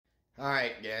All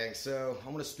right, gang. So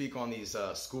I'm going to speak on these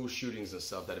school shootings and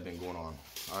stuff that have been going on.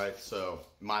 All right, so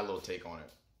my little take on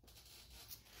it.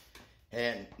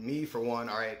 And me, for one,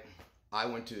 all right, I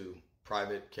went to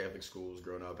private Catholic schools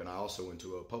growing up, and I also went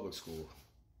to a public school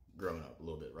growing up a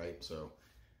little bit, right? So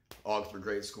all through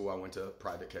grade school, I went to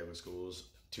private Catholic schools.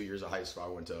 2 years of high school, I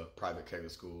went to private Catholic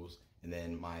schools. And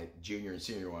then my junior and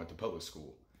senior, I went to public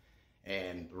school.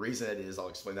 And the reason that is, I'll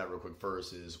explain that real quick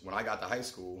first, is when I got to high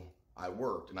school, I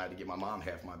worked and I had to give my mom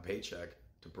half my paycheck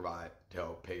to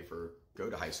help pay for, go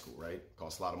to high school, right? It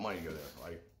costs a lot of money to go there.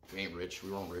 Like, we ain't rich. We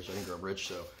weren't rich. I didn't grow up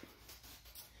rich.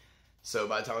 So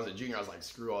by the time I was a junior, I was like,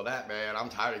 screw all that, man. I'm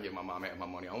tired of giving my mom half my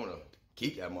money. I want to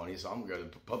keep that money, so I'm going to go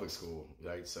to public school,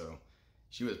 right? So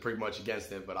she was pretty much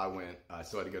against it, but I went. I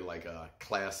still had to go to like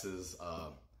classes,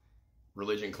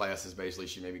 religion classes, basically.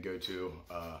 She made me go to.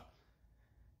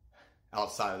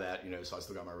 Outside of that, so I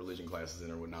still got my religion classes in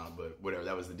or whatnot, but whatever,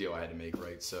 that was the deal I had to make,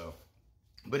 right? So,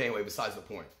 but anyway, besides the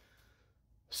point.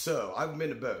 So, I've been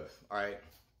to both, all right?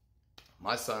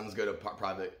 My sons go to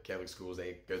private Catholic schools.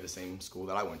 They go to the same school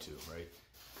that I went to, right?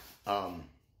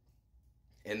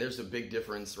 And there's a big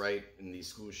difference, right, in these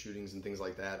school shootings and things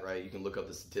like that, right? You can look up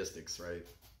the statistics, right?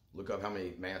 Look up how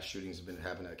many mass shootings have been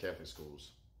happening at Catholic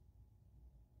schools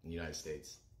in the United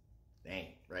States. They ain't,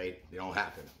 right? They don't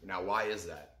happen. Now, why is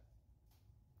that?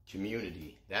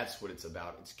 Community. That's what it's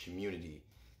about. It's community.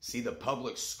 See, the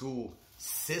public school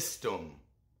system,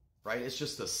 right? It's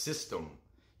just a system.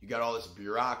 You got all this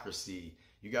bureaucracy.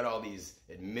 You got all these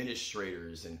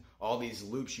administrators and all these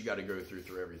loops you got to go through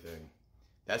everything.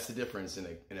 That's the difference.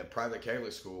 In a private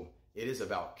Catholic school, it is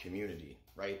about community,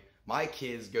 right? My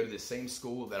kids go to the same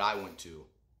school that I went to,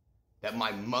 that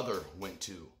my mother went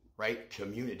to, right?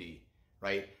 Community,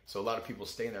 right? So a lot of people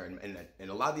stay there, and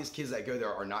a lot of these kids that go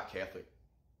there are not Catholic.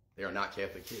 They are not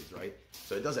Catholic kids, right?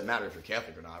 So it doesn't matter if you're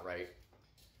Catholic or not, right?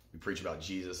 We preach about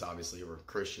Jesus, obviously, we're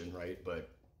Christian, right? But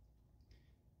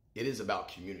it is about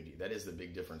community. That is the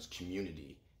big difference,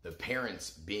 community. The parents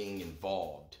being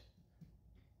involved.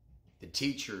 The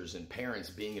teachers and parents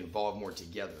being involved more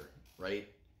together, right?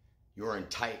 You're in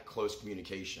tight, close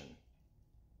communication.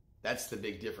 That's the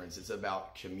big difference. It's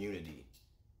about community.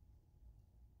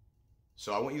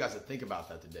 So I want you guys to think about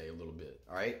that today a little bit,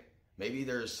 all right? Maybe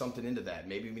there's something into that.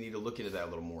 Maybe we need to look into that a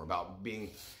little more about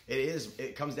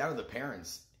it comes down to the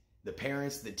parents,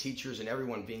 the teachers, and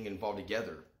everyone being involved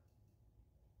together.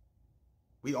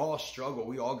 We all struggle.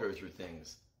 We all go through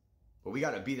things, but we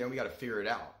got to be there and we got to figure it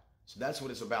out. So that's what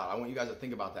it's about. I want you guys to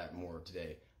think about that more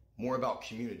today, more about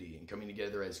community and coming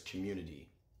together as community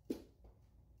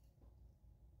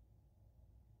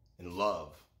and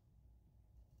love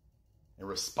and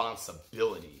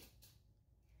responsibility.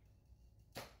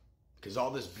 Because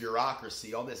all this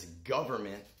bureaucracy, all this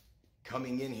government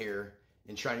coming in here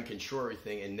and trying to control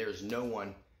everything, and there's no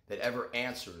one that ever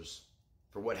answers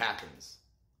for what happens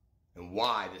and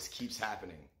why this keeps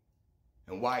happening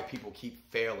and why people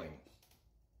keep failing,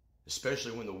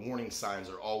 especially when the warning signs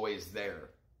are always there.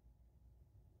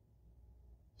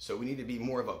 So we need to be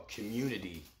more of a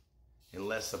community and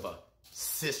less of a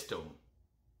system,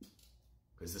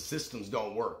 because the systems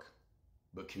don't work,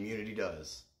 but community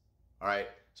does. All right?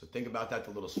 So think about that a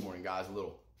little this morning, guys. A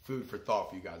little food for thought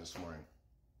for you guys this morning.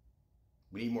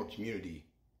 We need more community.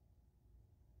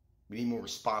 We need more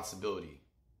responsibility.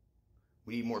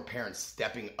 We need more parents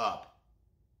stepping up,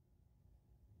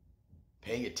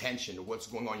 paying attention to what's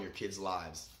going on in your kids'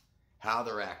 lives, how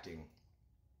they're acting,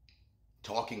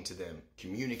 talking to them,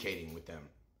 communicating with them.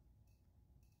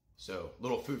 So a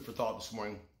little food for thought this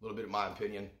morning, a little bit of my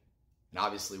opinion. And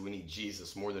obviously we need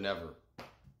Jesus more than ever.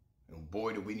 And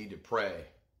boy, do we need to pray.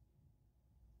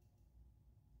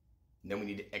 And then we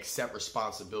need to accept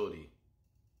responsibility,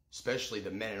 especially the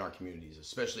men in our communities,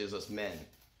 especially as us men,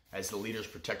 as the leaders,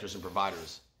 protectors, and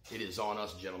providers. It is on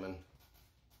us, gentlemen.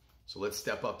 So let's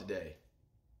step up today.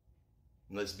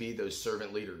 And let's be those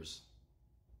servant leaders.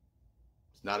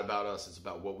 It's not about us. It's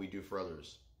about what we do for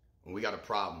others. When we got a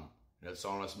problem, and it's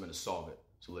on us, I'm going to solve it.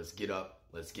 So let's get up,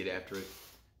 let's get after it,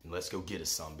 and let's go get us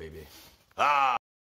some, baby. Ah!